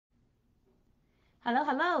Hello,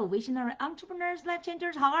 hello, visionary entrepreneurs, life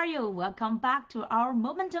changers. How are you? Welcome back to our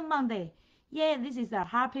Momentum Monday. Yeah, this is the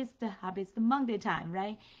happiest Monday time,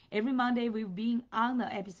 right? Every Monday we've been on the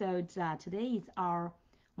episodes. Today is our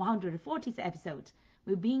 140th episode.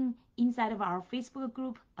 We've been inside of our Facebook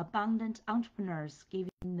group, Abundant Entrepreneurs,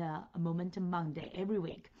 giving the Momentum Monday every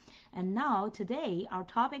week. And now today our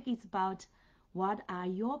topic is about what are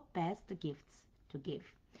your best gifts to give.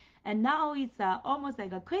 And now it's almost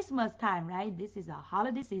like a Christmas time, right? This is a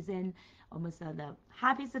holiday season, almost the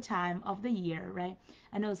happiest time of the year, right?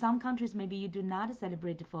 I know some countries maybe you do not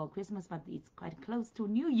celebrate for Christmas, but it's quite close to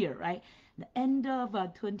New Year, right? The end of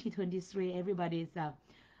 2023, everybody's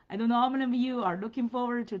I don't know how many of you are looking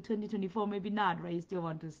forward to 2024, maybe not, right? You still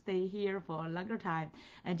want to stay here for a longer time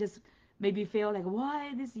and just maybe feel like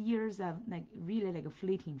why this year's like really like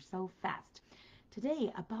fleeting so fast.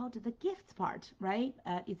 Today about the gifts part, right?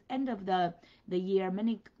 It's end of the year.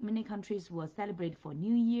 Many countries will celebrate for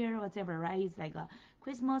New Year, whatever, right? It's like a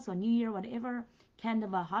Christmas or New Year, whatever kind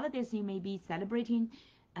of a holidays you may be celebrating,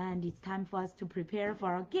 and it's time for us to prepare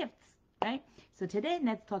for our gifts, right? So today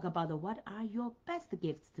let's talk about what are your best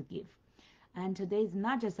gifts to give. And today is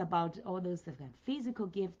not just about all those physical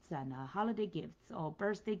gifts and holiday gifts or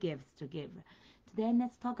birthday gifts to give. Today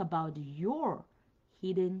let's talk about your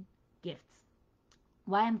hidden gifts.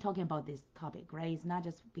 Why I'm talking about this topic, right? It's not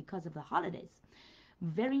just because of the holidays.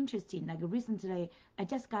 Very interesting. Like recently, I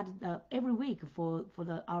just got every week for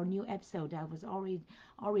our new episode. I was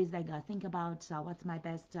always like think about what's my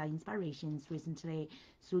best inspirations recently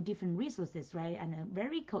through different resources, right? And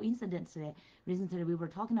very coincidentally, recently we were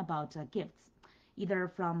talking about gifts, either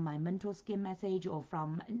from my mental skin message or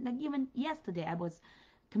from like even yesterday I was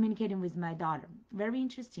communicating with my daughter. Very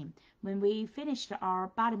interesting. When we finished our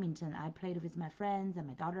badminton, I played with my friends and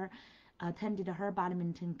my daughter attended her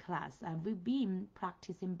badminton class. We've been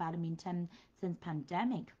practicing badminton since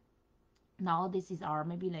pandemic. Now this is our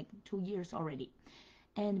maybe like 2 years already.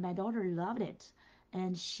 And my daughter loved it.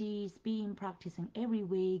 And she's been practicing every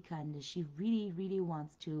week and she really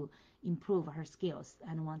wants to improve her skills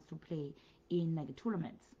and wants to play in like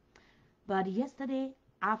tournaments. But yesterday,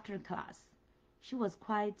 after class, she was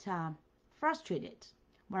quite frustrated.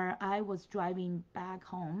 Where I was driving back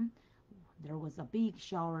home, there was a big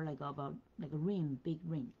shower, like a rain, big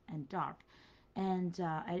rain, and dark. And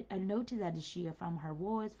I noticed that she, from her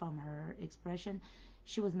voice, from her expression,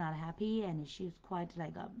 she was not happy and she was quite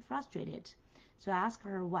like frustrated. So I asked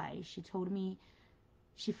her why. She told me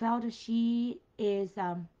she felt she is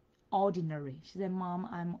ordinary. She said, "Mom,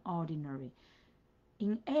 I'm ordinary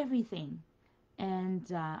in everything." And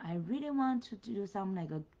I really want to do some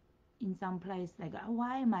like a in some place like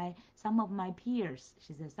why am I some of my peers,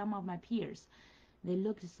 she said, some of my peers, they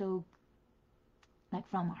looked so like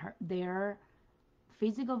from her their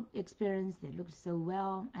physical experience, they looked so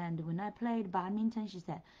well. And when I played badminton, she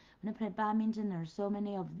said, when I played badminton, there are so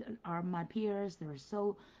many of are my peers, there are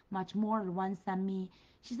so much more ones than me.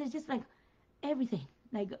 She said just like everything,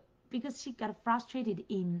 like because she got frustrated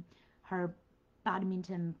in her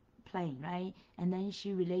badminton playing, right? And then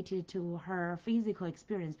she related to her physical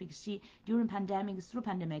experience because she during pandemic, through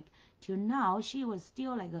pandemic till now, she was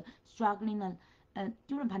still like struggling.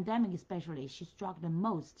 During pandemic especially, she struggled the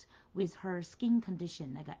most with her skin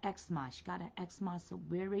condition, like eczema. She got an eczema so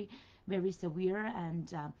very severe,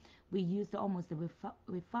 and we used almost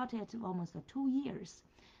we fought it almost 2 years,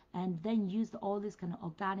 and then used all these kind of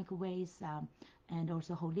organic ways and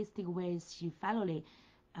also holistic ways. She finally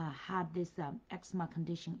had this eczema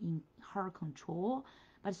condition in her control,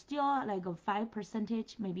 but still like a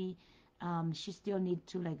 5% maybe. She still need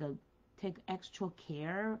to like take extra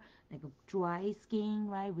care, like a dry skin,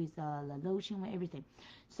 right, with the lotion and everything.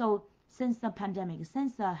 So since the pandemic,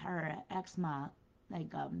 since her eczema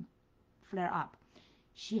like flare up,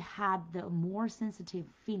 she had the more sensitive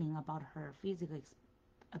feeling about her physical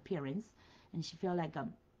appearance, and she felt like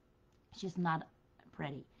she's not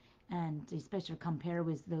pretty. And especially compare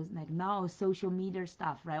with those like now social media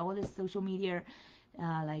stuff, right? All this social media,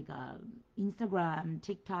 Instagram,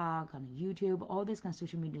 TikTok, and YouTube, all this kind of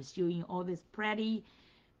social media is showing all this pretty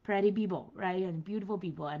people, right, and beautiful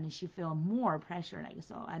people, and she feel more pressure like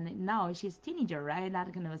so. And now she's teenager, right?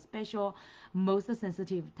 That kind of a special, most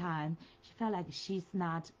sensitive time. She felt like she's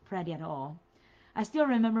not pretty at all. I still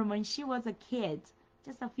remember when she was a kid,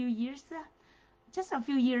 just a few years just a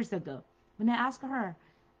few years ago, when I asked her,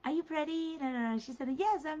 "Are you pretty?" And she said,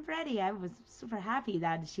 "Yes, I'm pretty." I was super happy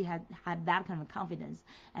that she had that kind of confidence,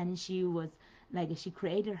 and she was like she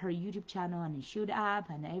created her YouTube channel and showed up,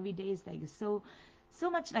 and every day is like so so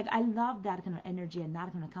much like I love that kind of energy and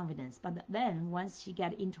that kind of confidence. But then once she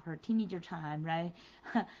get into her teenager time, right,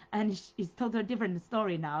 and it's totally different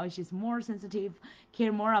story now. She's more sensitive,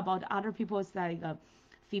 care more about other people's like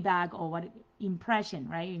feedback or what impression,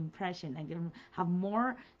 right? Impression, like have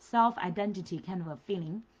more self identity kind of a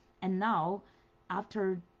feeling. And now,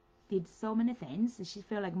 after did so many things, she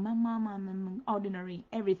feel like mama, I'm ordinary,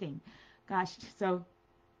 everything. Gosh, so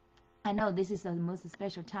I know this is the most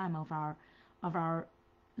special time of our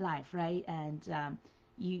life, right? And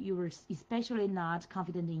you were especially not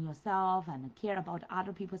confident in yourself and care about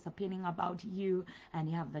other people's opinion about you, and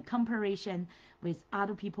you have the comparison with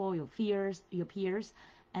other people, your fears, your peers,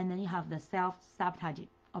 and then you have the self sabotaging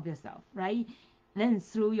of yourself, right? Then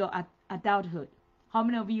through your adulthood, how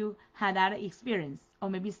many of you had that experience, or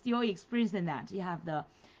maybe still experiencing that? You have the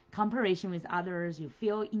comparison with others, you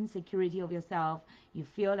feel insecurity of yourself, you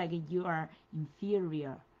feel like you are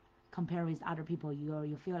inferior compared with other people,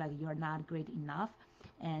 you feel like you're not great enough,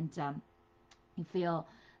 and you feel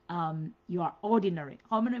you are ordinary.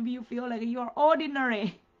 How many of you feel like you are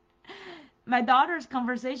ordinary? My daughter's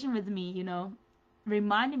conversation with me,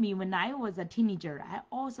 reminded me when I was a teenager, I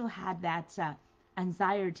also had that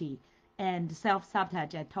anxiety and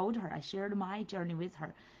self-sabotage. I told her, I shared my journey with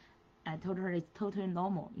her. I told her it's totally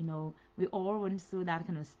normal. We all went through that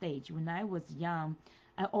kind of stage. When I was young,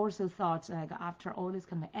 I also thought like after all this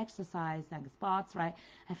kind of exercise, like sports, right?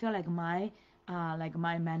 I feel like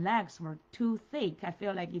my legs were too thick. I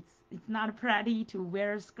feel like it's not pretty to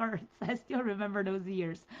wear skirts. I still remember those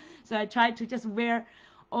years. So I tried to just wear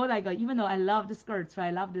all like even though I love the skirts, right?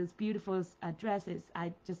 I love those beautiful dresses.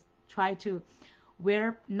 I just try to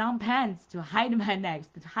wear long pants to hide my neck,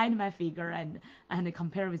 to hide my figure, and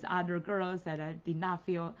compare with other girls that I did not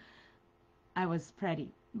feel I was pretty.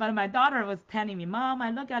 But my daughter was telling me, Mom,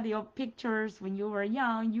 I look at your pictures when you were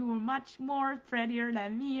young. You were much more prettier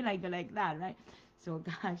than me, like that, right? So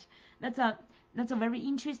gosh, that's a that's a very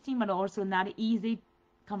interesting but also not easy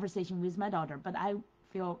conversation with my daughter. But I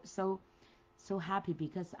feel so happy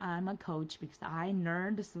because I'm a coach, because I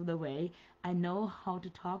learned through the way. I know how to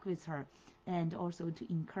talk with her and also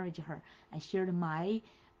to encourage her. I shared my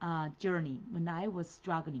journey when I was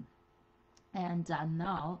struggling. And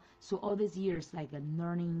now, so all these years, like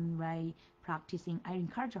learning, right, practicing, I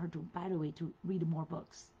encourage her to, by the way, to read more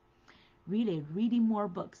books. Really, reading more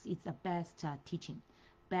books is the best teaching,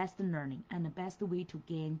 best learning, and the best way to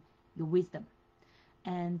gain your wisdom.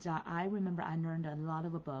 And I remember I learned a lot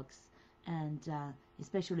of books, and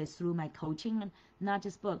especially through my coaching, and not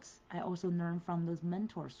just books. I also learned from those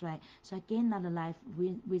mentors, right? So I gained that life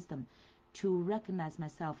wisdom to recognize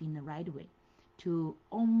myself in the right way, to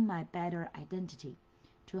own my better identity,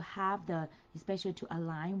 to have the, especially to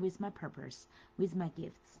align with my purpose, with my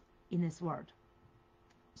gifts in this world.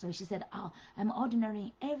 So she said, "Oh, I'm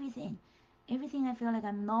ordinary in everything. Everything I feel like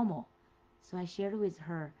I'm normal." So I shared with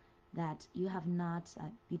her that you have not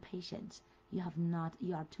be patient. You have not.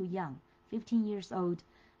 You are too young. 15 years old.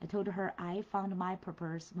 I told her I found my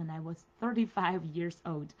purpose when I was 35 years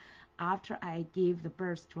old. After I gave the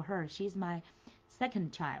birth to her, she's my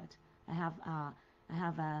second child. I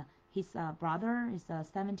have his brother is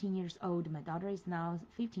 17 years old. My daughter is now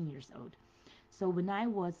 15 years old. So when I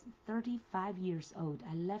was 35 years old,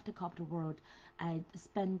 I left the corporate world. I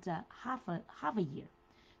spent half a year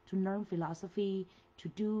to learn philosophy, to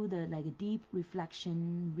do the like deep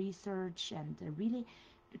reflection, research, and really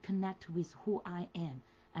connect with who I am,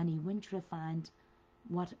 and eventually find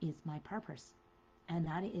what is my purpose. And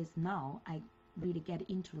that is now I really get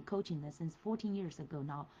into the coaching since 14 years ago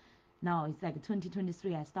now. Now it's like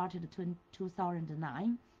 2023. I started in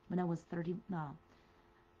 2009 when I was 30.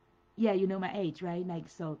 Yeah, you know my age, right? Like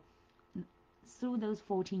so, through those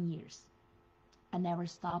 14 years, I never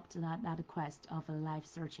stopped that quest of a life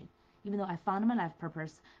searching. Even though I found my life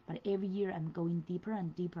purpose, but every year I'm going deeper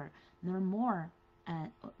and deeper, learn more, and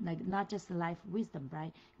like not just life wisdom,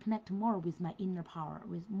 right? Connect more with my inner power,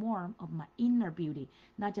 with more of my inner beauty,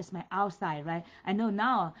 not just my outside, right? I know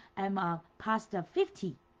now I'm past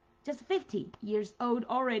 50, just 50 years old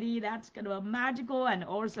already. That's kind of a magical and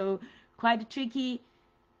also quite tricky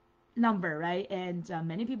number, right? And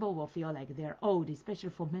many people will feel like they're old,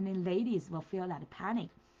 especially for many ladies will feel that panic.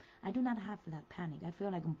 I do not have that panic. I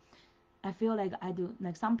feel like I do.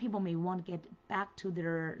 Like some people may want to get back to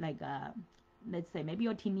their like let's say maybe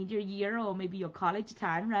your teenager year or maybe your college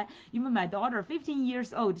time, right? Even my daughter, 15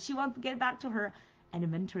 years old, she wants to get back to her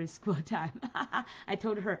elementary school time. I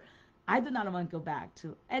told her I do not want to go back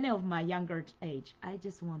to any of my younger age. I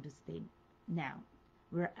just want to stay now.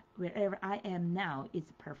 Wherever I am now is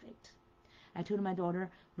perfect. I told my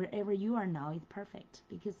daughter, wherever you are now is perfect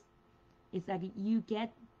because It's like you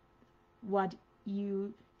get what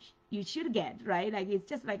you should get, right? Like it's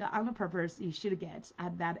just like on purpose you should get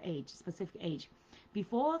at that age, specific age.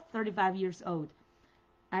 Before 35 years old,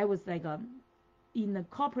 I was like in the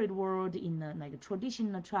corporate world, in the like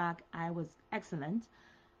traditional track, I was excellent,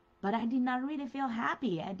 but I did not really feel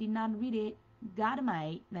happy. I did not really got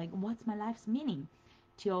my like what's my life's meaning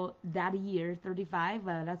till that year 35.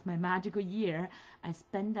 That's my magical year. I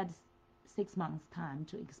spent that 6 months time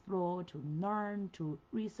to explore, to learn, to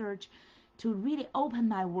research, to really open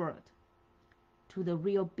my world to the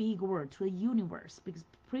real big world, to the universe. Because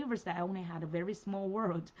previously I only had a very small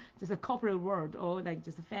world, just a corporate world, or like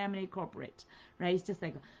just a family corporate, right? It's just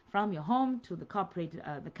like from your home to the corporate,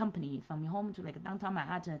 the company, from your home to like downtown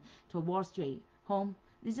Manhattan to Wall Street, home.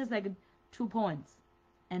 It's just like 2 points,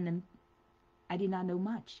 and then I did not know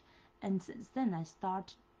much, and since then I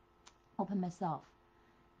start open myself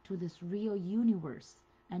to this real universe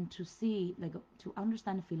and to see like to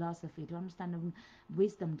understand philosophy, to understand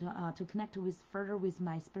wisdom, to connect with further with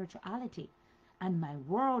my spirituality, and my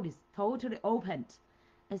world is totally opened.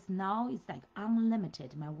 It's like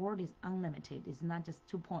unlimited. My world is unlimited. It's not just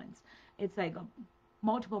 2 points. It's like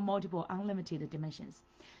multiple unlimited dimensions.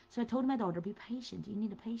 So I told my daughter, be patient. You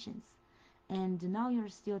need patience. And now you're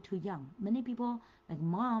still too young. Many people like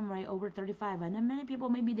mom, right, over 35, and then many people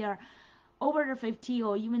maybe they are over 50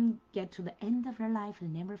 or even get to the end of their life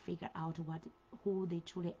and never figure out who they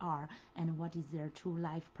truly are and what is their true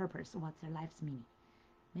life purpose, what's their life's meaning.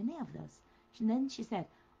 Many of those. Then she said,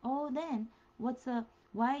 oh, then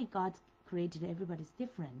why God created everybody's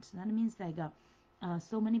different? That means like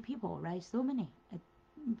so many people, right? So many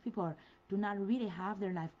people do not really have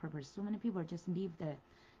their life purpose. So many people just live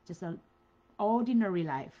just a ordinary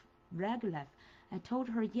life, regular life. I told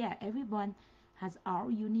her, yeah, everyone has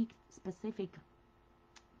our unique, specific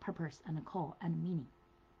purpose and call and meaning.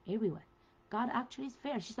 Everyone. God actually is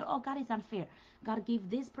fair. She said, oh, God is unfair. God gave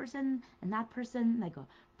this person and that person like a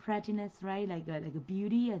prettiness, right? Like a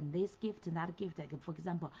beauty and this gift and that gift. Like for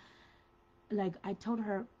example, like I told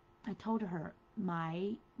her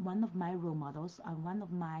my one of my role models, one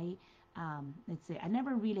of my let's say I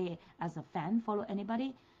never really as a fan follow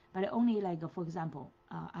anybody, but I only like for example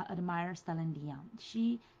I admire Celine Dion.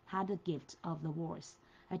 She had the gift of the voice.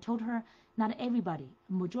 I told her not everybody,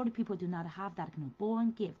 majority of people do not have that kind of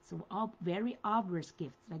born gifts, so very obvious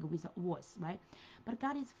gifts like with a voice, right? But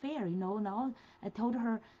God is fair, you know. Now I told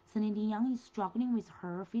her Celine Dion is struggling with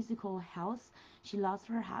her physical health. She lost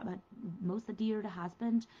her most dear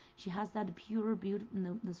husband. She has that pure beauty,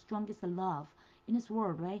 the strongest love in this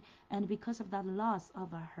world, right? And because of that loss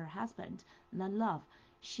of her husband, that love,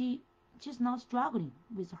 she's now struggling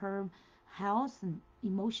with her health and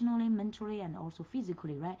emotionally, mentally, and also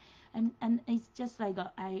physically, right? And it's just like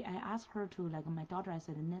I asked her to like my daughter. I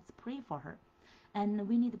said, let's pray for her, and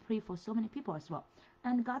we need to pray for so many people as well.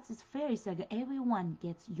 And God is fair. It's like everyone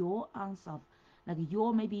gets your ounce of, like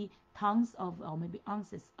your maybe tons of or maybe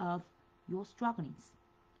ounces of your strugglings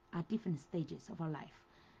at different stages of our life.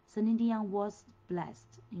 Celine Dion was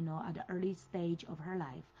blessed, you know, at the early stage of her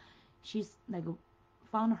life. She's like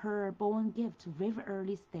found her born gift very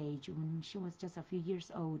early stage when she was just a few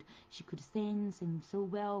years old. She could sing so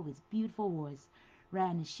well with beautiful voice, right?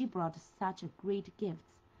 And she brought such a great gift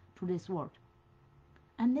to this world.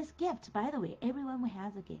 And this gift, by the way, everyone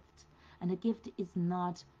has a gift. And the gift is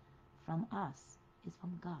not from us, it's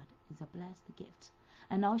from God. It's a blessed gift.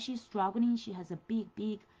 And now she's struggling. She has a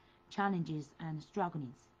big challenges and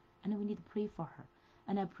strugglings. And we need to pray for her.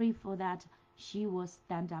 And I pray for that she will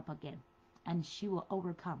stand up again. And she will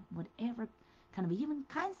overcome whatever kind of, even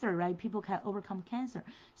cancer, right? People can overcome cancer.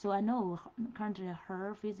 So I know currently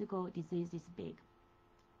her physical disease is big.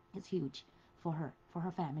 It's huge for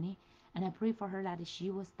her family. And I pray for her that she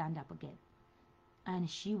will stand up again and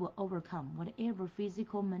she will overcome whatever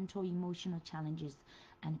physical, mental, emotional challenges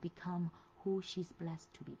and become who she's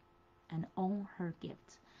blessed to be and own her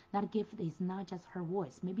gift. That gift is not just her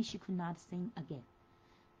voice. Maybe she could not sing again,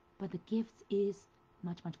 but the gift is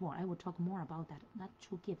much more. I will talk more about that. Not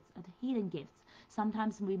true gifts, but hidden gifts.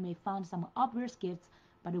 Sometimes we may find some obvious gifts,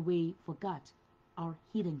 but we forgot our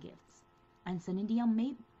hidden gifts. And Celine Dion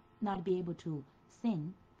may not be able to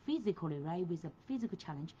sing physically, right, with a physical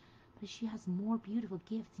challenge, but she has more beautiful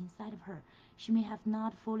gifts inside of her. She may have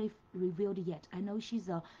not fully revealed yet. I know she's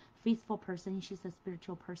a faithful person. She's a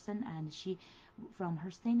spiritual person, and she, from her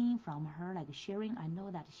singing, from her like sharing, I know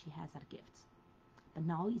that she has that gift. But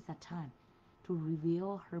now is the time to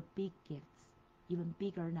reveal her big gifts, even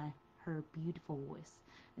bigger than her beautiful voice.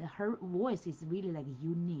 Her voice is really like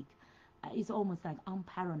unique. It's almost like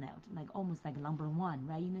unparalleled, like almost like number one,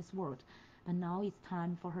 right, in this world. but now it's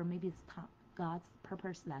time for her. Maybe it's God's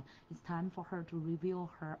purpose that it's time for her to reveal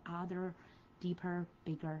her other, deeper,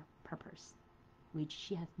 bigger purpose, which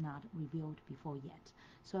she has not revealed before yet.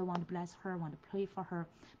 So I want to bless her, I want to pray for her.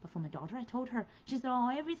 But for my daughter, I told her, she said,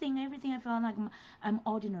 oh, everything, I felt like I'm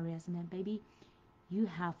ordinary. I said, man, baby, you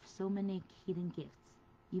have so many hidden gifts,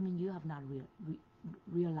 even you have not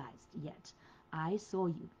realized yet. I saw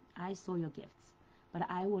you, I saw your gifts, but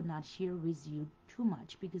I will not share with you too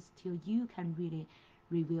much because till you can really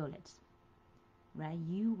reveal it, right?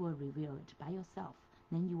 You will reveal it by yourself,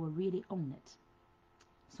 then you will really own it.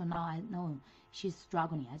 So now I know she's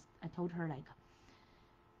struggling. I told her, like,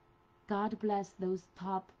 God bless those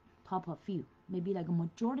top of few. Maybe like a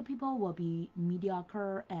majority of people will be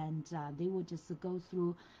mediocre and they will just go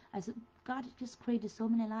through. I said, God just created so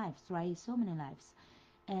many lives, right? So many lives.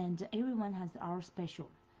 And everyone has our special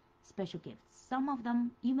gifts. Some of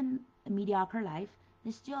them, even a mediocre life,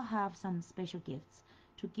 they still have some special gifts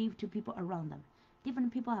to give to people around them.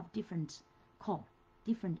 Different people have different call,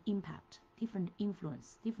 different impact, different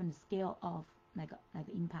influence, different scale of like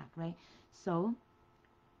impact, right? So,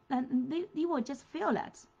 and they will just feel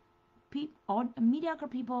that. All mediocre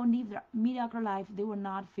people live their mediocre life. They will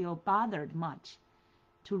not feel bothered much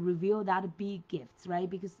to reveal that big gifts, right?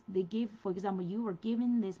 Because they give, for example, you were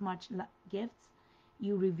given this much gifts,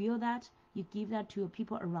 you reveal that, you give that to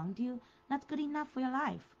people around you. That's good enough for your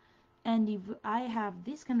life. And if I have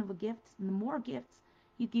this kind of a gift, more gifts,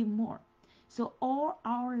 you give more. So all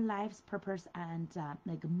our life's purpose and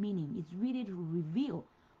like meaning is really to reveal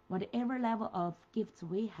whatever level of gifts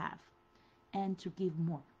we have and to give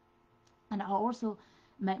more. And I also,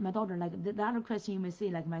 my daughter, like the other question you may see,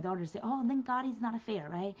 like my daughter say, oh, then God is not fair,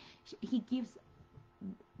 right? He gives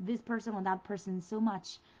this person or that person so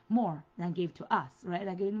much more than give to us, right?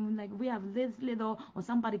 Like we have this little, or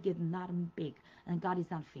somebody get that big, and God is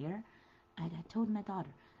not fair. And I told my daughter,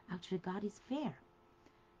 actually, God is fair.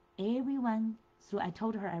 Everyone. So I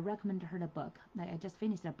told her, I recommended her the book. Like I just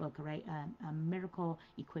finished that book, right? A miracle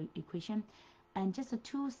equation, and just the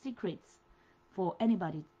 2 secrets for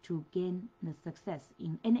anybody to gain the success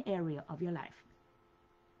in any area of your life.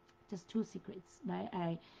 Just 2 secrets,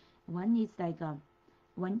 right? One is like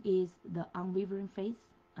one is the unwavering faith.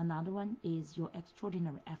 Another one is your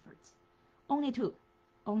extraordinary efforts. Only two,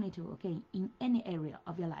 okay, in any area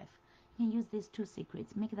of your life. You can use these 2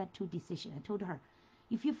 secrets, make that 2 decisions. I told her,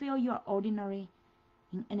 if you feel you are ordinary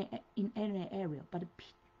in any area, but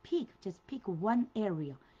just pick one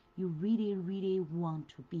area you really, really want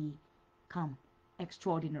to become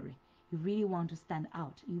extraordinary. You really want to stand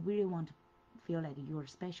out. You really want to feel like you're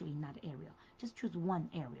special in that area. Just choose one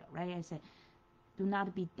area, right? I said, do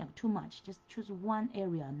not be too much. Just choose one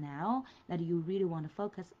area now that you really want to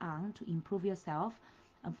focus on to improve yourself.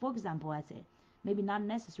 For example, I said, maybe not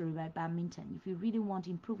necessarily by badminton. If you really want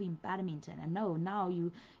to improve in badminton, I know now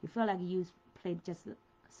you feel like you played just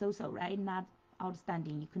so-so, right? Not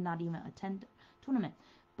outstanding. You could not even attend tournament.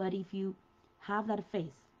 But if you have that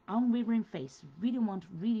faith, unwavering faith, really want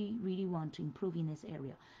to improve in this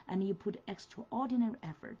area, and you put extraordinary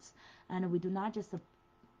efforts, and we do not just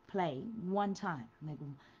play one time, like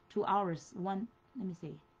 2 hours, let me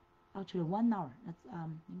see, actually 1 hour. That's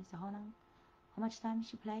let me see how long, how much time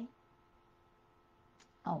she play?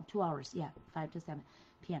 Oh, 2 hours, yeah, 5 to 7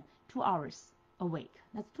 p.m. 2 hours a week.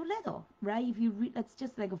 That's too little, right? If you that's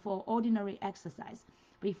just like for ordinary exercise.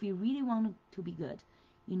 But if you really want to be good,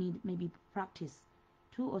 you need maybe practice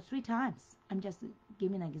 2 or 3 times. I'm just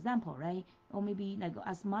giving an example, right? Or maybe like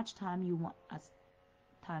as much time you want, as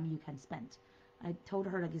time you can spend. I told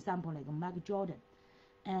her like example like Michael Jordan,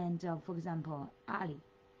 and for example Ali,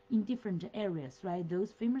 in different areas, right?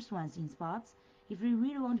 Those famous ones in sports. If you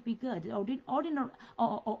really want to be good,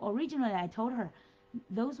 originally I told her,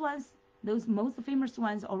 those most famous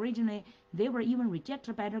ones originally they were even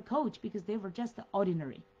rejected by their coach because they were just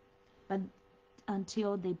ordinary, but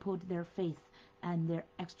until they put their faith and their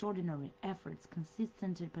extraordinary efforts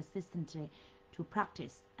consistently, persistently to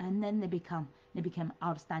practice, and then they become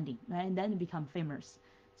outstanding, right? And then they become famous.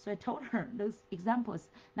 So I told her those examples.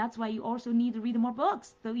 That's why you also need to read more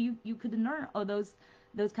books, so you could learn all those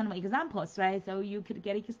kind of examples, right? So you could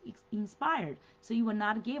get inspired, so you will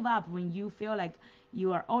not give up when you feel like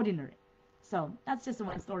you are ordinary. So that's just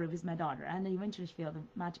one story with my daughter, and eventually she felt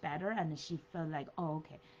much better, and she felt like, oh,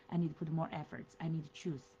 okay, I need to put more efforts. I need to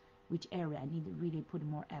choose which area I need to really put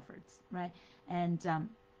more efforts, right? And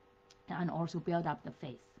also build up the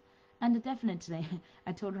faith. And definitely,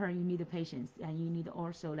 I told her you need the patience, and you need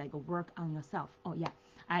also like work on yourself. Oh yeah,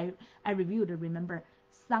 I reviewed. Remember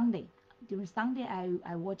during Sunday,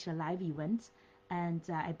 I watched a live event, and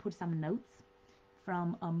I put some notes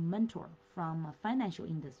from a mentor from a financial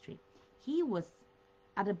industry. He was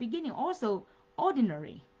at the beginning also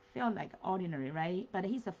ordinary, felt like ordinary, right? But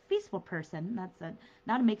he's a faithful person.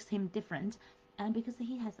 That makes him different, and because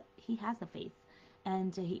he has a faith,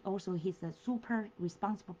 and he's a super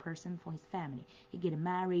responsible person for his family. He get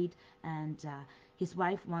married, and his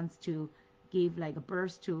wife wants to give like a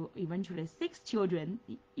birth to eventually 6 children,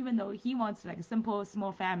 even though he wants like a simple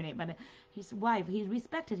small family. But he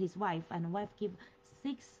respected his wife, and the wife give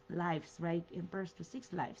 6 lives, right? In birth to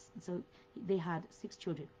 6 lives. So they had 6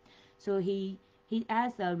 children. So he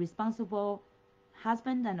as a responsible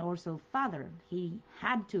husband and also father, he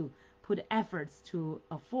had to put efforts to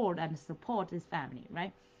afford and support his family,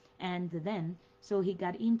 right? And then so he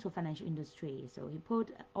got into financial industry. So he put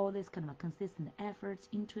all this kind of consistent efforts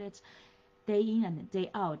into it, day in and day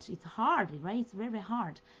out. It's hard, right? It's very, very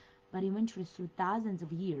hard. But eventually, through thousands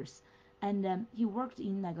of years, and he worked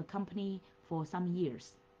in like a company for some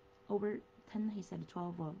years, over 10, he said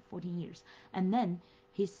 12 or 14 years. And then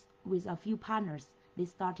with a few partners, they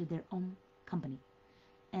started their own company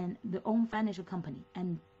and their own financial company.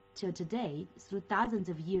 And till today, through thousands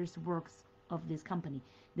of years works of this company,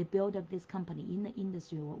 they built up this company in the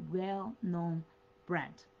industry, a well-known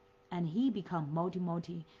brand. And he become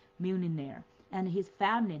multi-millionaire. And his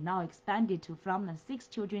family now expanded from the 6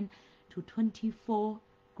 children to 24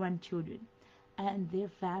 grandchildren. And their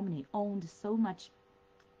family owned so much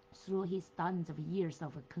through his thousands of years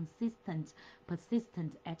of a consistent,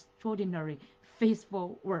 persistent, extraordinary,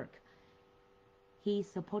 faithful work. He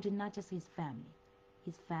supported not just his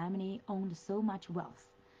family owned so much wealth.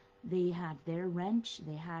 They had their ranch,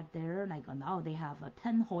 they had their, now they have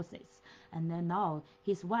 10 horses. And then now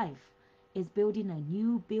his wife is building a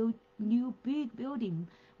new big building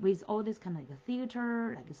with all this kind of like a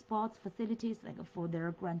theater, like a sports facilities, like for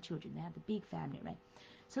their grandchildren. They have a big family, right?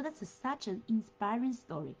 So that's such an inspiring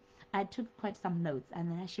story. I took quite some notes and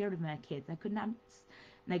then I shared with my kids. I could not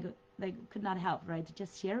could not help, right? To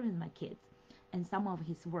just share with my kids. And some of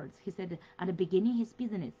his words. He said at the beginning his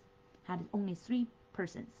business had only 3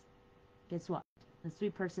 persons. Guess what? The 3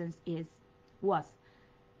 persons was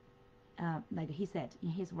like he said in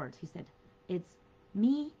his words. He said, "It's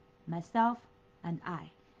me, myself, and I."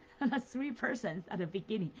 The 3 persons at the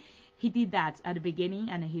beginning. He did that at the beginning,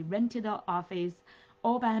 and he rented an office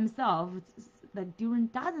all by himself. Like during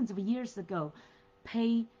dozens of years ago,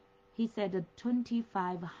 pay, he said,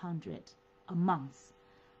 2,500 a month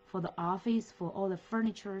for the office, for all the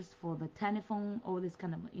furnitures, for the telephone, all this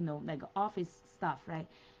kind of, like office stuff, right?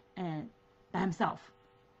 And by himself,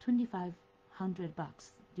 2,500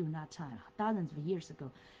 bucks during that time, thousands of years ago.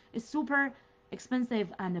 It's super expensive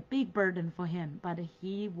and a big burden for him, but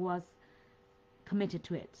he was committed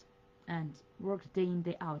to it and worked day in,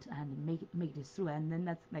 day out and make it through. And then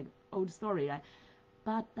that's like old story, right?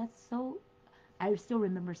 But that's so, I still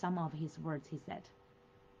remember some of his words. He said,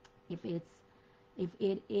 if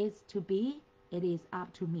it is to be, it is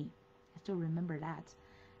up to me. I still remember that.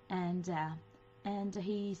 And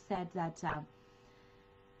he said that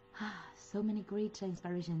so many great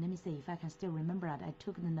inspiration. Let me see if I can still remember that. I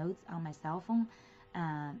took the notes on my cell phone.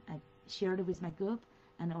 I shared it with my group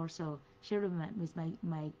and also shared it with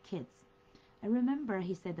my kids. I remember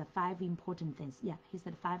he said the 5 important things. Yeah, he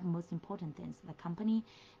said 5 most important things. The company,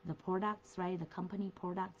 the products, right? The company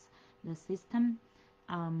products, the system,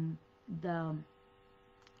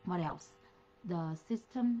 what else? The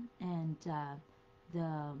system and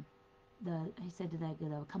he said like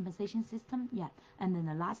the compensation system. Yeah, and then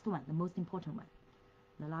the last one, the most important one.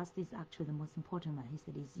 The last is actually the most important one. He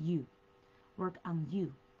said is you. Work on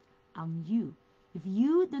you. On you. If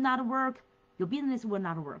you do not work, your business will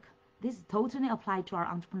not work. This is totally applied to our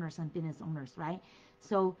entrepreneurs and business owners, right?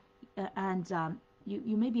 So,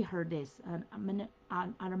 you maybe heard this.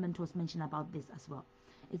 Other mentors mentioned about this as well.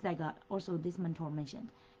 It's like also this mentor mentioned.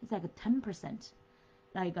 It's like a 10%.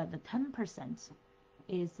 Like the 10%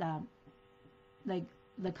 is like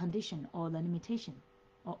the condition or the limitation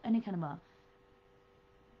or any kind of a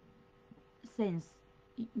sense,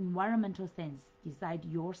 environmental sense, decide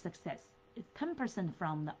your success. It's 10%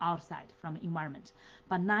 from the outside, from the environment,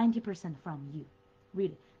 but 90% from you,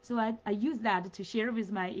 really. So I use that to share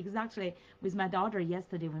with my daughter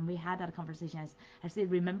yesterday when we had that conversation. I said,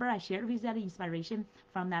 remember I shared with that inspiration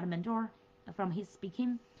from that mentor, from his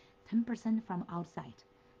speaking, 10% from outside.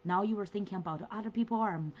 Now you were thinking about other people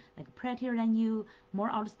are like prettier than you, more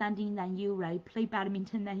outstanding than you, right? Play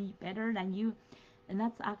badminton better than you. And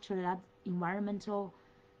that's actually that environmental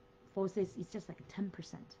forces is just like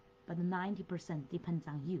 10%. But the 90% depends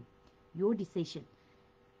on you, your decision.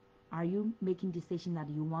 Are you making decision that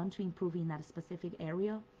you want to improve in that specific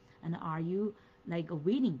area? And are you like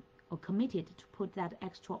willing or committed to put that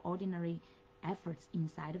extraordinary efforts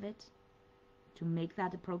inside of it to make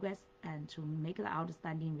that progress and to make the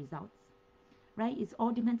outstanding results, right? It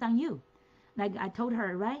all depends on you. Like I told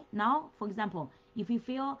her, right now, for example, if you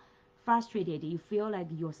feel frustrated, you feel like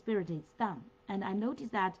your spirit is down, and I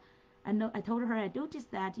noticed that, I told her I noticed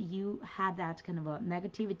that you had that kind of a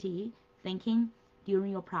negativity thinking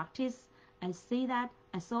during your practice. I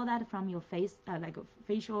saw that from your face, like a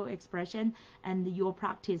facial expression, and your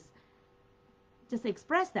practice just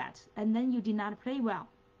express that, and then you did not play well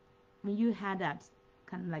when you had that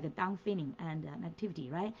kind of like a down feeling and an activity,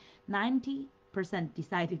 right? 90%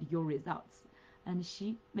 decided your results. And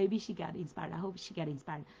maybe she got inspired. I hope she got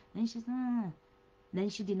inspired. Then she said, then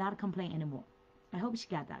she did not complain anymore. I hope she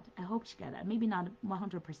got that. I hope she got that. Maybe not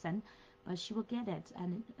 100%, but she will get it.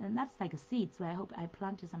 And that's like a seed. So I hope I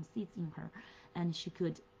planted some seeds in her, and she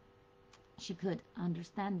could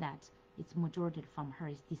understand that it's majority from her.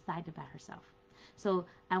 It's decided by herself. So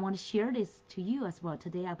I want to share this to you as well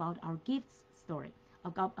today about our gifts story,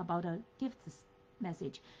 about our gifts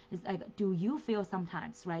message. It's like, do you feel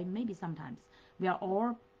sometimes, right? Maybe sometimes we are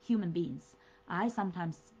all human beings. I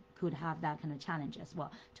sometimes could have that kind of challenge as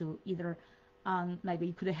well to either like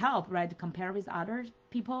you could help, right, to compare with other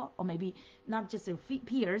people, or maybe not just your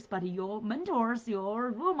peers, but your mentors,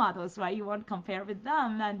 your role models, right? You want to compare with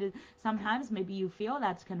them, and sometimes maybe you feel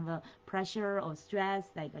that kind of a pressure or stress,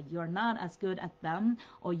 like you're not as good as them,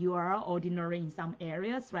 or you are ordinary in some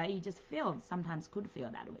areas, right? You just sometimes could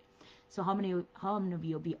feel that way. So how many of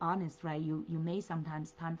you, be honest, right? You may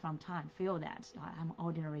sometimes time from time feel that I'm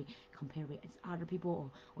ordinary compared with other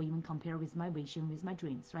people, or even compare with my vision, with my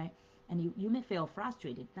dreams, right? And you may feel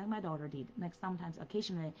frustrated, like my daughter did, like sometimes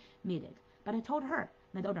occasionally needed. But I told her,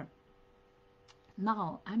 my daughter,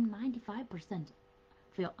 now I'm 95%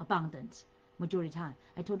 feel abundant majority of the time.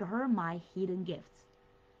 I told her my hidden gifts.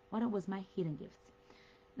 What was my hidden gifts?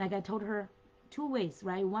 Like I told her two ways,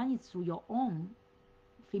 right? One is through your own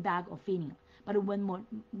feedback or feeling. But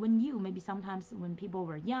when you, maybe sometimes when people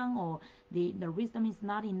were young, or the wisdom is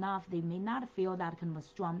not enough, they may not feel that kind of a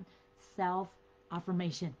strong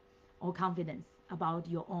self-affirmation or confidence about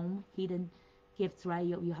your own hidden gifts, right?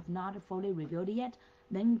 You have not fully revealed it yet.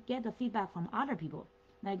 Then get the feedback from other people.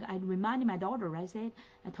 Like I reminded my daughter, right?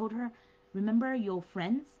 I told her, remember your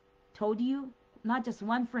friends told you, not just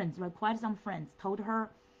one friend, right? Quite some friends told her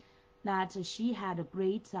that she had a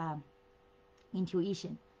great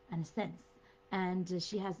intuition and sense, and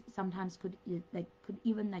she has sometimes could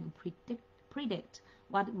even like predict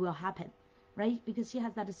what will happen, right? Because she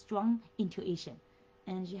has that strong intuition,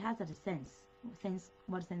 and she has that sense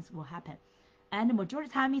what sense will happen, and the majority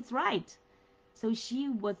of the time it's right. So she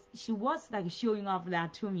was like showing off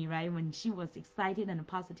that to me, right, when she was excited and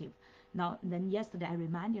positive. Now then yesterday I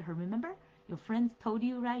reminded her, remember your friends told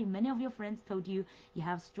you, right? Many of your friends told you you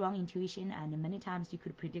have strong intuition, and many times you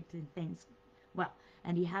could predict things well,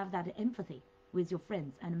 and you have that empathy with your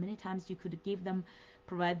friends, and many times you could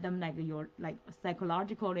provide them like your like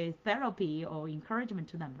psychological therapy or encouragement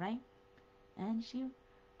to them, right? And she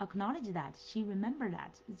acknowledged that, she remembered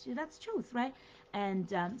that. That's truth, right? And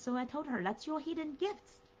so I told her, that's your hidden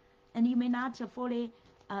gifts, and you may not fully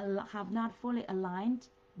have not fully aligned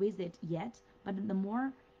with it yet, but the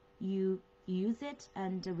more you use it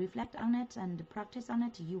and reflect on it and practice on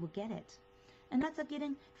it, you will get it. And that's a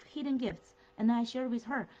hidden gifts. And I shared with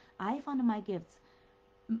her, I found my gifts.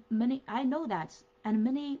 Many, I know that, and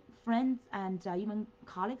many friends and even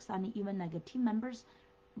colleagues and even like team members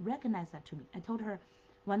recognize that to me. I told her,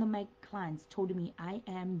 one of my clients told me I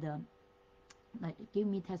am give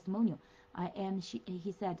me testimonial.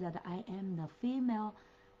 He said that I am the female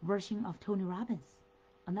version of Tony Robbins.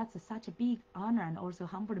 And that's such a big honor, and also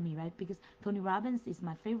humbled me, right? Because Tony Robbins is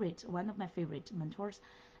one of my favorite mentors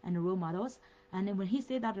and role models. And then when he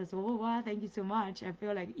said that, I was, oh, wow, thank you so much. I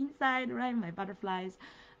feel like inside, right, my butterflies.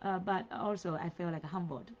 But also I feel like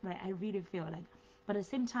humbled, right? I really feel like, but at the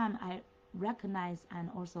same time, I recognize and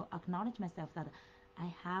also acknowledge myself that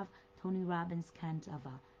I have Tony Robbins kind of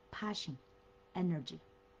a passion, energy.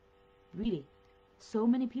 Really. So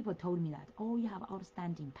many people told me that, oh, you have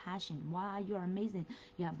outstanding passion. Wow, you're amazing.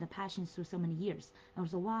 You have the passion through so many years. I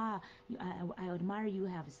was like, wow, I admire you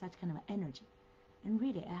have such kind of energy. And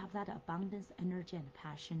really, I have that abundance, energy, and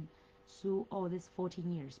passion through all these 14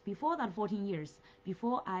 years. Before that 14 years,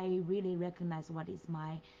 before I really recognized what is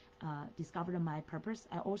discovered my purpose,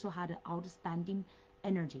 I also had outstanding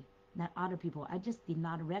energy than other people. I just did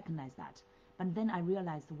not recognize that. But then I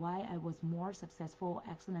realized why I was more successful,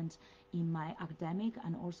 excellent in my academic,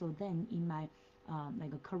 and also then in my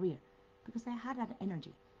like a career, because I had that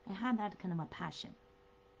energy. I had that kind of a passion.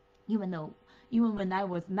 even though, even when I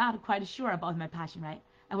was not quite sure about my passion, right?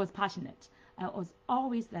 I was passionate. I was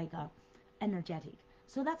always like energetic.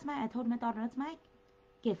 So that's my, I told my daughter, that's my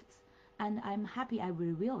gifts. And I'm happy I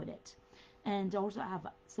revealed it. And also I have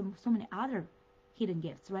so many other hidden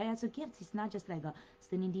gifts, right? As a gift, it's not just like a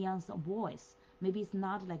Celine Dion's voice. Maybe it's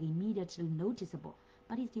not like immediately noticeable,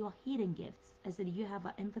 but it's your hidden gifts. I said you have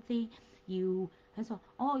empathy, you, and so,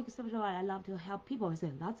 oh, except I love to help people. I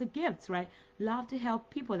said that's a gift, right? Love to help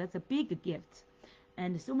people, that's a big gift.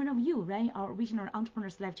 And so many of you, right, our original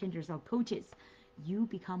entrepreneurs, life changers, or coaches, you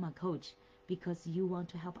become a coach because you want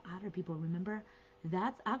to help other people. Remember,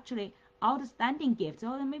 that's actually outstanding gift.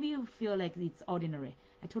 Or maybe you feel like it's ordinary.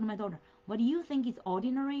 I told my daughter, what do you think is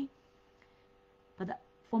ordinary? But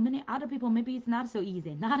for many other people, maybe it's not so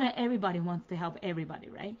easy. Not everybody wants to help everybody,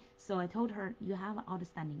 right? So I told her, you have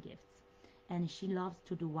outstanding gifts. And she loves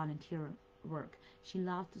to do volunteer work. She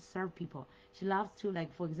loves to serve people. She loves to,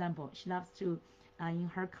 like, for example, she loves to, in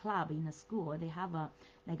her club, in the school, they have a,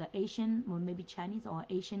 like an Asian, or maybe Chinese or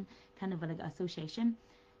Asian kind of like association.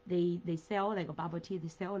 They sell like a bubble tea, they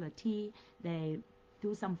sell the tea, they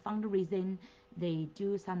do some fundraising, they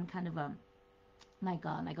do some kind of a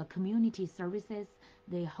like a community services.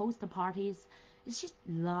 They host the parties. She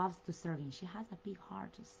loves to serving. She has a big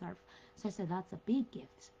heart to serve. So I said that's a big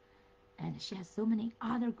gift, and she has so many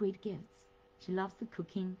other great gifts. She loves the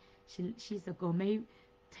cooking. She's a gourmet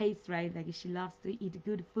taste, right? Like she loves to eat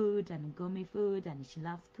good food and gourmet food, and she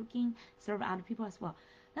loves cooking, serve other people as well.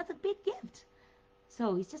 That's a big gift.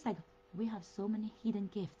 So it's just like we have so many hidden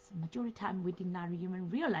gifts. Majority of the time we did not even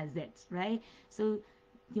realize it, right? So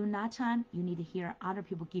during that time, you need to hear other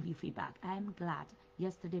people give you feedback. I'm glad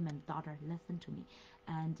yesterday my daughter listened to me,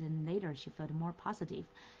 and then later she felt more positive.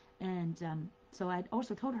 And so I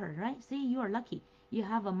also told her, right? See, you are lucky. You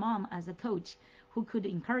have a mom as a coach who could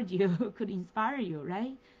encourage you, who could inspire you,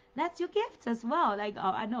 right? That's your gift as well. Like,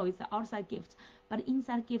 oh, I know it's an outside gift, but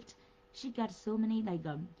inside gift, she got so many like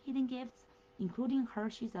hidden gifts, including her.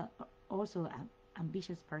 She's also an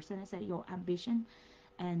ambitious person. I said your ambition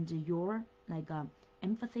and your like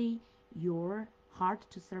empathy, your heart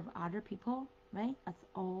to serve other people, right? That's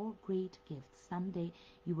all great gifts. Someday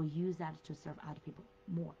you will use that to serve other people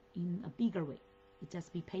more in a bigger way. It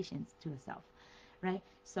just be patient to yourself, right?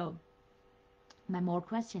 So my more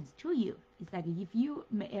questions to you is like if you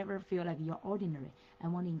may ever feel like you're ordinary, I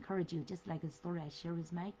want to encourage you, just like the story I share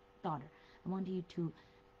with my daughter. I want you to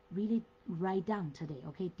really write down today,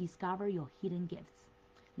 okay? Discover your hidden gifts.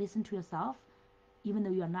 Listen to yourself, even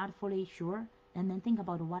though you're not fully sure, and then think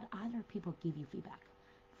about what other people give you feedback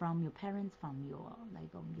from your parents, from your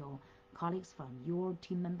your colleagues, from your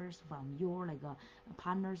team members, from your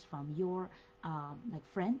partners, from your like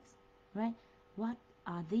friends, right? What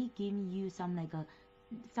are they giving you some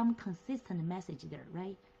some consistent message there,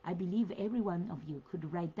 right? I believe every one of you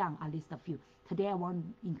could write down at least a few. Today I want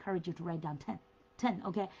to encourage you to write down 10,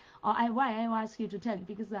 okay? Or why I ask you to 10?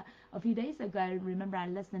 Because a few days ago, I remember I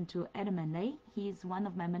listened to Adam and Lay. He's one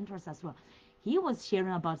of my mentors as well. He was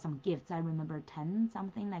sharing about some gifts. I remember 10,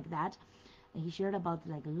 something like that. He shared about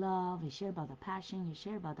like love. He shared about the passion. He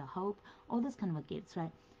shared about the hope. All those kind of gifts,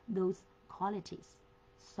 right? Those qualities,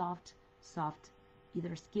 soft,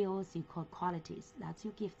 either skills you call qualities. That's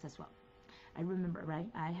your gifts as well. I remember, right?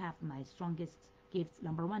 I have my strongest gifts.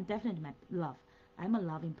 Number one, definitely my love. I'm a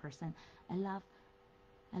loving person. I love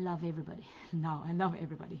everybody. No, I love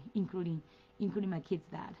everybody, including my kids'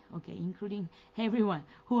 dad. Okay, including everyone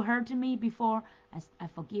who hurt me before. I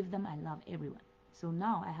forgive them. I love everyone. So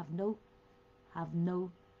now I have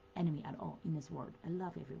no enemy at all in this world. I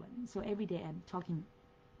love everyone. So every day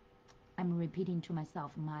I'm repeating to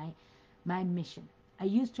myself my mission. I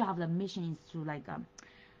used to have the mission is to like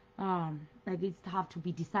it's have to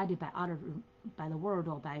be decided by the world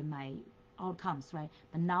or by my outcomes, right?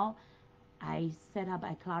 But now I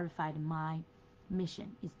clarified my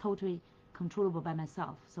mission. It's totally controllable by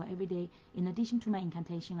myself. So every day, in addition to my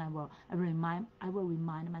incantation, I will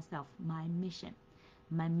remind myself my mission.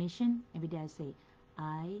 My mission, every day I say,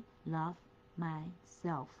 I love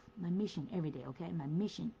myself. My mission every day, okay? My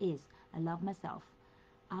mission is I love myself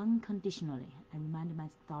unconditionally. I reminded my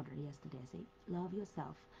daughter yesterday, I say, love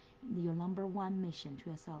yourself. Your number one mission to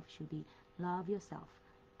yourself should be love yourself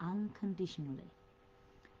unconditionally.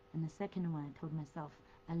 And the second one, I told myself,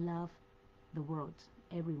 I love the world,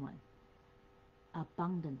 everyone,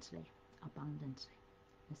 abundantly.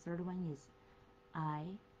 The third one is, I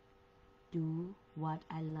do what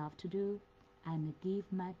I love to do and give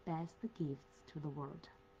my best gifts to the world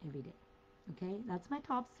every day. Okay, that's my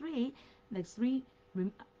top three. The three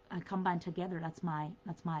I combine together. That's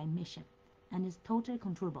my mission, and it's totally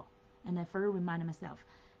controllable. And I further remind myself,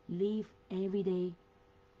 live every day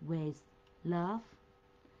with love,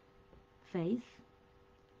 faith,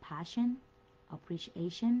 passion,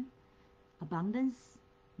 appreciation, abundance,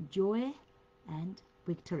 joy, and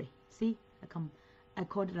victory. See, I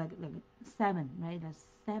called it like seven, right? There's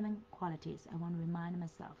seven qualities I want to remind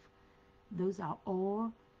myself. Those are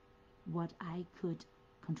all what I could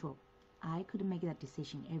control. I could make that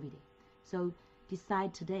decision every day. So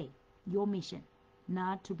decide today your mission,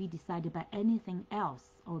 not to be decided by anything else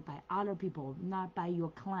or by other people, not by your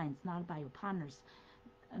clients, not by your partners,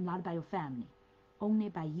 not by your family, only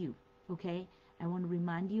by you. Okay? I want to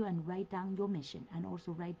remind you and write down your mission and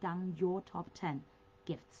also write down your top 10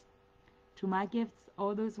 gifts. To my gifts,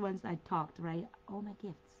 all those ones I talked, right? All my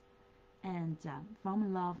gifts. And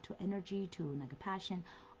from love to energy to like a passion,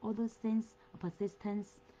 all those things,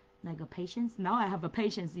 persistence, like a patience. Now I have a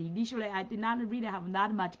patience. Initially, I did not really have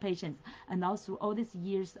that much patience. And also all these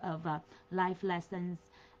years of life lessons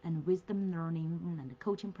and wisdom learning and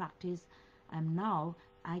coaching practice, and now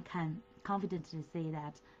I can confidently say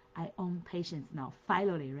that I own patience now.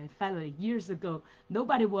 Finally, right? Finally, years ago,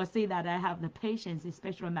 nobody will say that I have the patience,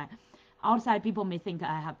 especially my outside people may think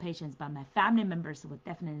I have patience, but my family members would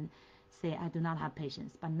definitely say I do not have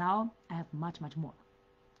patience. But now I have much, much more.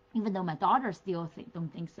 Even though my daughters still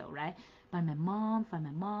don't think so, right? But from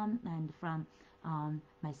my mom, and from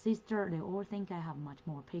my sister, they all think I have much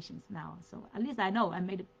more patience now. So at least I know I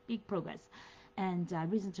made a big progress. And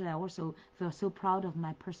recently, I also feel so proud of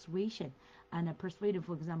my persuasion. And I persuaded,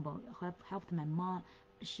 for example, helped my mom.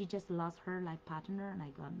 She just lost her life partner,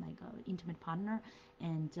 like a intimate partner,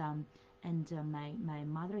 and my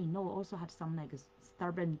mother-in-law also had some like a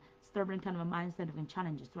stubborn kind of a mindset of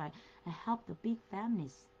challenges, right? I helped the big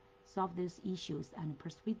families solve these issues and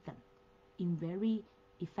persuade them in very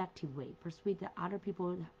effective way. Persuade the other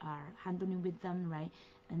people are handling with them, right?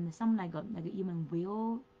 And some like even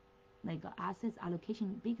will like assets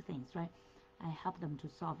allocation, big things, right? I help them to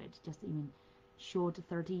solve it just in short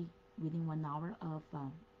 30 within 1 hour of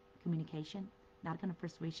communication, that kind of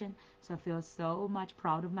persuasion. So I feel so much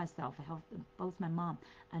proud of myself. I helped both my mom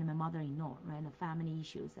and my mother-in-law, right, the family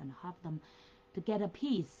issues, and help them to get a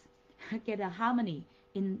peace, get a harmony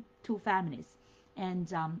in two families.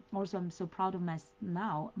 And also I'm so proud of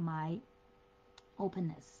my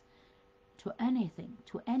openness to anything,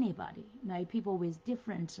 to anybody, like people with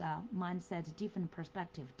different mindset, different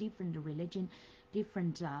perspective, different religion,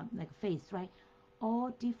 different like faith, right?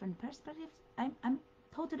 All different perspectives. I'm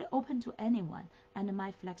totally open to anyone, and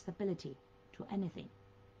my flexibility to anything.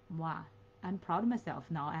 Wow, I'm proud of myself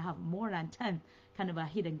now. I have more than 10 kind of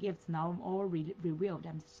hidden gifts now, all revealed.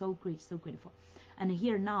 I'm so grateful. And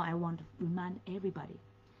here now I want to remind everybody,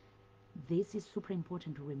 this is super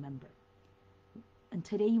important to remember. And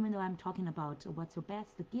today, even though I'm talking about what's your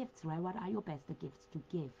best gifts, right? What are your best gifts to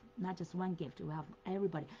give? Not just one gift. We have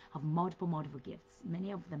everybody have multiple gifts.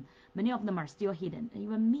 Many of them are still hidden.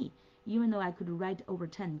 Even me, even though I could write over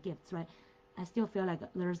 10 gifts, right? I still feel like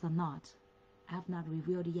there's a knot I have not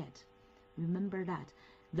revealed yet. Remember that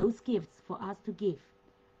those gifts for us to give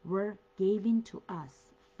were given to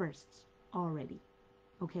us first already.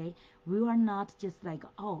 Okay, we are not just like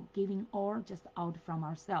giving all just out from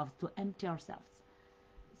ourselves to empty ourselves.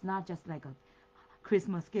 It's not just like a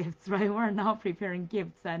Christmas gifts, right? We're now preparing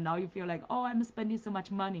gifts, and now you feel like, I'm spending so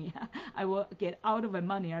much money. I will get out of my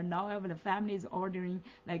money. And now the family is ordering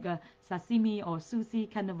like a sashimi or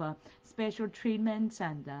sushi kind of a special treatment,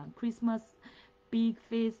 and Christmas big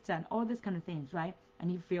feast and all these kind of things, right?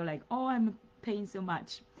 And you feel like, I'm paying so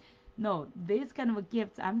much. No, this kind of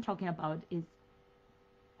gifts I'm talking about is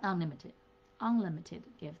unlimited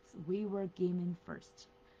gifts we were given first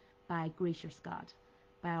by gracious God,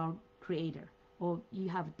 by our Creator. Or you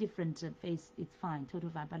have different faith, it's fine, total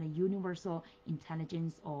fine, but a universal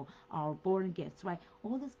intelligence or our born gifts, right?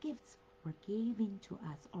 All those gifts were given to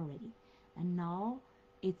us already. And now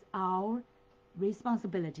it's our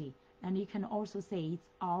responsibility. And you can also say it's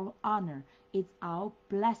our honor, it's our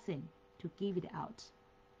blessing to give it out.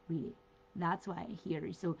 Really. That's why I hear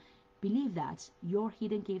it. So believe that your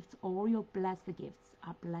hidden gifts or your blessed gifts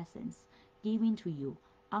are blessings given to you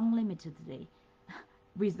unlimitedly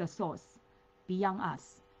with the source beyond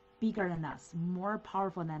us, bigger than us, more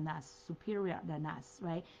powerful than us, superior than us,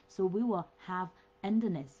 right? So we will have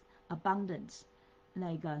endless, abundance,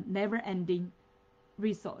 like a never-ending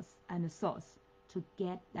resource and source to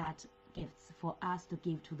get that gifts for us to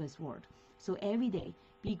give to this world. So every day,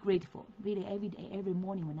 be grateful. Really, every day, every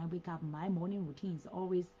morning when I wake up, my morning routine is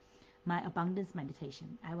always my abundance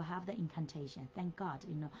meditation. I will have the incantation. Thank God,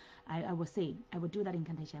 I will do that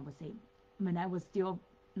incantation. I will say, when I was still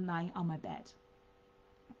lying on my bed,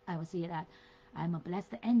 I will say that I'm a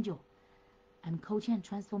blessed angel. I'm coaching and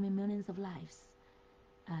transforming millions of lives.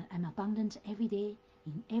 I'm abundant every day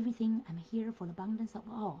in everything. I'm here for the abundance of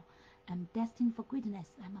all. I'm destined for greatness.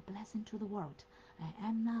 I'm a blessing to the world. I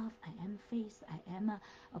am love. I am faith. I am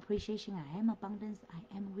appreciation. I am abundance.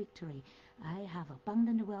 I am victory. I have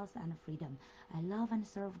abundant wealth and freedom. I love and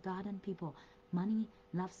serve God and people. Money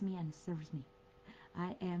loves me and serves me.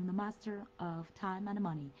 I am the master of time and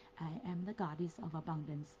money. I am the goddess of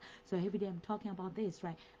abundance. So every day I'm talking about this,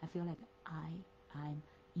 right? I feel like I'm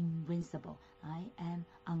invincible. I am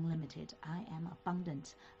unlimited. I am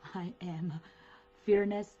abundant. I am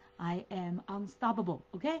fearless. I am unstoppable.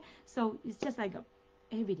 Okay? So it's just like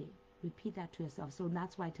every day. Repeat that to yourself. So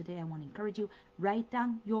that's why today I want to encourage you, write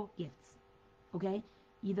down your gifts. Okay?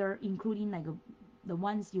 Either including like the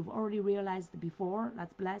ones you've already realized before,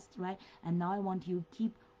 that's blessed, right? And now I want you to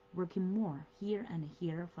keep working more here and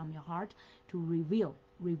here from your heart to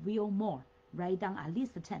reveal more. Write down at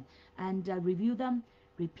least 10 and review them,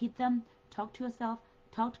 repeat them, talk to yourself,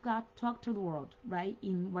 talk to God, talk to the world, right?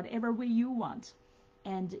 In whatever way you want.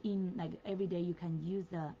 And in like every day you can use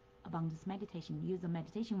the abundance meditation, use the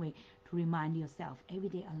meditation way to remind yourself every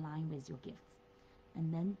day align with your gifts.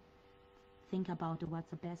 And then think about what's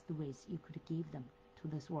the best ways you could give them to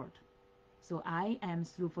this world. So I am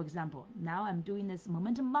through, for example, now I'm doing this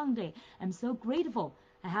Momentum Monday. I'm so grateful.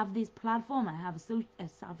 I have this platform. I have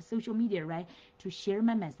social media, right, to share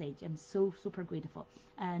my message. I'm so super grateful.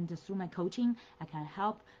 And through my coaching, I can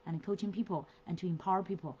help and coaching people and to empower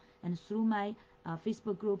people. And through my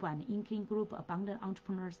Facebook group and LinkedIn group, Abundant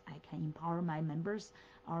Entrepreneurs, I can empower my members,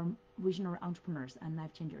 our visionary entrepreneurs and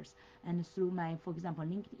life changers. And through my, for example,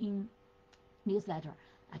 LinkedIn newsletter,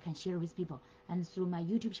 I can share with people. And through my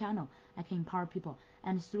YouTube channel, I can empower people.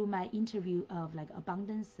 And through my interview of like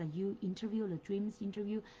abundance, you interview, the dreams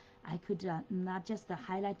interview, I could not just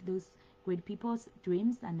highlight those great people's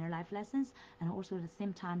dreams and their life lessons, and also at the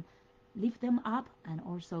same time lift them up and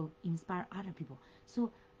also inspire other people.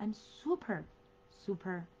 So I'm super,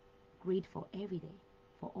 super grateful every day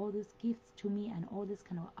for all those gifts to me and all these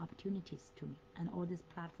kind of opportunities to me and all these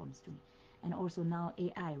platforms to me. And also now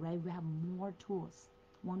AI, right? We have more tools,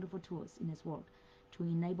 wonderful tools in this world to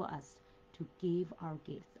enable us to give our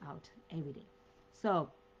gifts out every day. So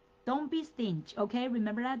don't be stingy, okay?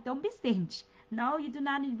 Remember that? Don't be stingy. Now you do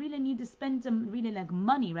not really need to spend some really like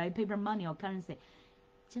money, right? Paper money or currency.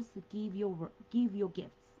 Just give your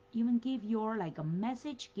gifts. Even give your like a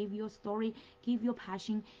message, give your story, give your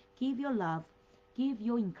passion, give your love, give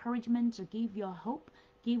your encouragement, give your hope,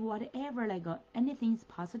 give whatever like anything's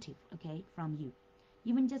positive, okay, from you.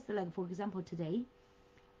 Even just like for example today,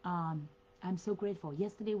 I'm so grateful.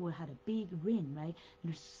 Yesterday we had a big rain, right?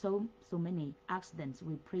 There's so many accidents.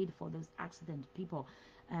 We prayed for those accident people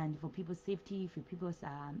and for people's safety, for people's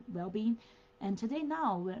well-being. And today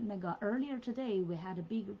now, like earlier today, we had a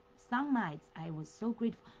big sunlight. I was so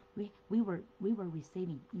grateful. We were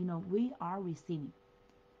receiving. You know, we are receiving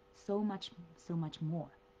so much more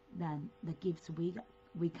than the gifts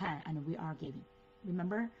we can and we are giving.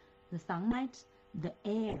 Remember the sunlight, the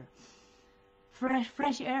air.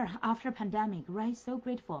 Fresh air after pandemic, right? So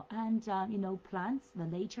grateful. And you know, plants, the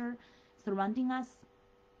nature surrounding us,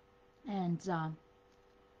 and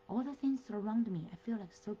all the things surround me. I feel like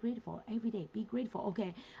so grateful every day. Be grateful,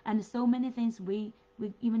 okay? And so many things we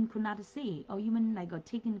even could not see or even like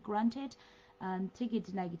taken granted, and take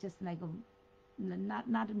it like just like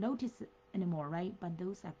not notice anymore, right? But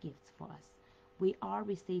those are gifts for us. We are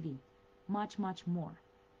receiving much more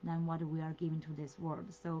than what we are giving to this world.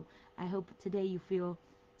 So I hope today you feel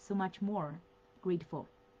so much more grateful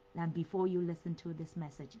than before you listen to this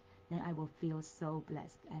message. Then I will feel so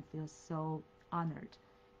blessed. I feel so honored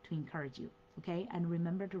to encourage you. Okay? And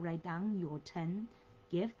remember to write down your 10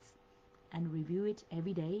 gifts and review it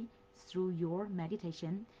every day through your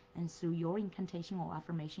meditation and through your incantation or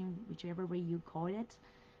affirmation, whichever way you call it.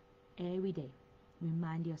 Every day,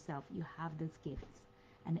 remind yourself you have those gifts.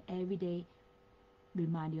 And every day,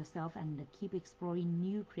 remind yourself and keep exploring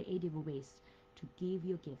new creative ways to give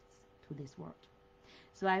your gifts to this world.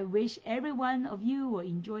 So I wish every one of you will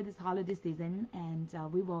enjoy this holiday season, and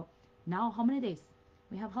we will now, how many days?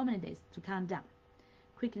 We have how many days to count down?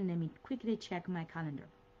 Quickly, let me quickly check my calendar.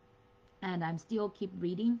 And I'm still keep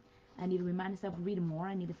reading. I need to remind myself to read more.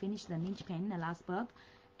 I need to finish the Linchpin, the last book.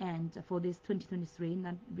 And for this 2023,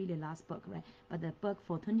 not really last book, right? But the book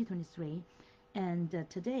for 2023. And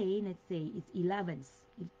today, let's say it's 11th,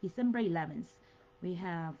 December 11th. We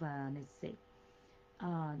have, let's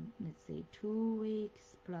say 2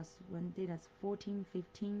 weeks plus 1 day, that's 14,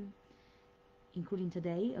 15, including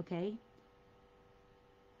today, okay?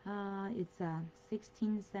 It's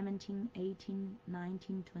 16, 17, 18,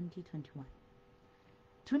 19, 20, 21.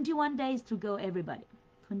 21 days to go, everybody.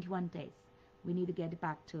 21 days. We need to get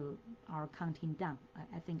back to our counting down.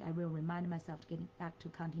 I think I will remind myself to get back to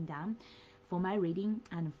counting down for my reading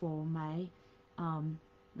and for my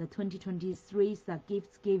the 2023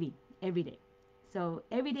 gifts giving every day. So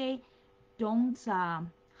every day, don't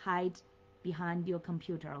hide behind your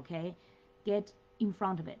computer, okay? Get in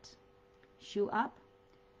front of it. Show up,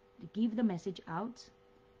 give the message out,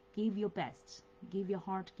 give your best, give your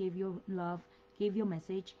heart, give your love, give your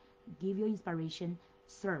message, give your inspiration,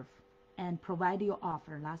 serve, and provide your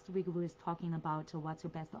offer. Last week we was talking about what's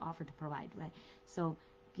your best offer to provide, right? So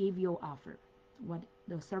give your offer. What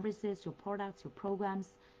the services, your products, your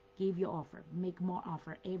programs, give your offer. Make more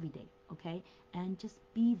offer every day, okay? And just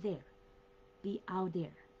be there. Be out there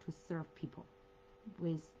to serve people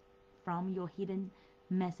with from your hidden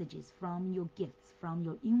messages, from your gifts, from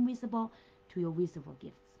your invisible to your visible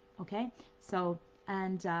gifts, okay? So,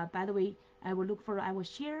 and by the way, I will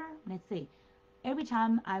share, let's see, every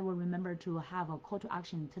time I will remember to have a call to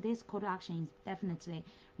action. Today's call to action is definitely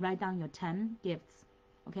write down your 10 gifts,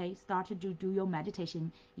 okay? Start to do your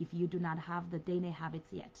meditation if you do not have the daily habits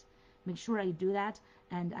yet. Make sure you do that,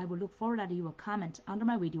 and I will look forward that you will comment under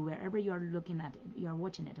my video wherever you are looking at it, you are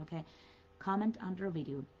watching it, okay? Comment under the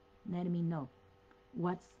video. Let me know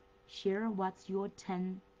share what's your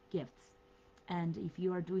 10 gifts, and if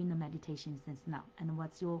you are doing the meditation since now, and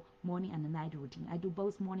what's your morning and night routine. I do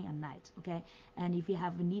both morning and night, okay? And if you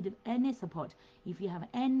have needed any support, if you have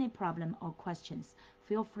any problem or questions,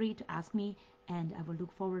 feel free to ask me, and I will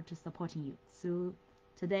look forward to supporting you through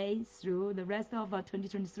today, through the rest of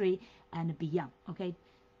 2023 and beyond, okay?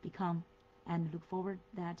 Become and look forward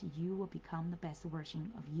that you will become the best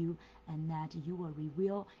version of you, and that you will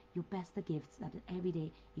reveal your best gifts that every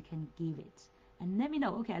day you can give it. And let me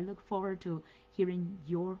know, okay? I look forward to hearing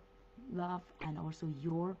your love and also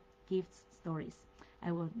your gifts stories.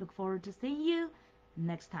 I will look forward to seeing you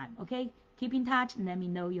next time, okay? Keep in touch and let me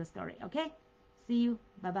know your story, okay? See you.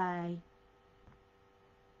 Bye-bye.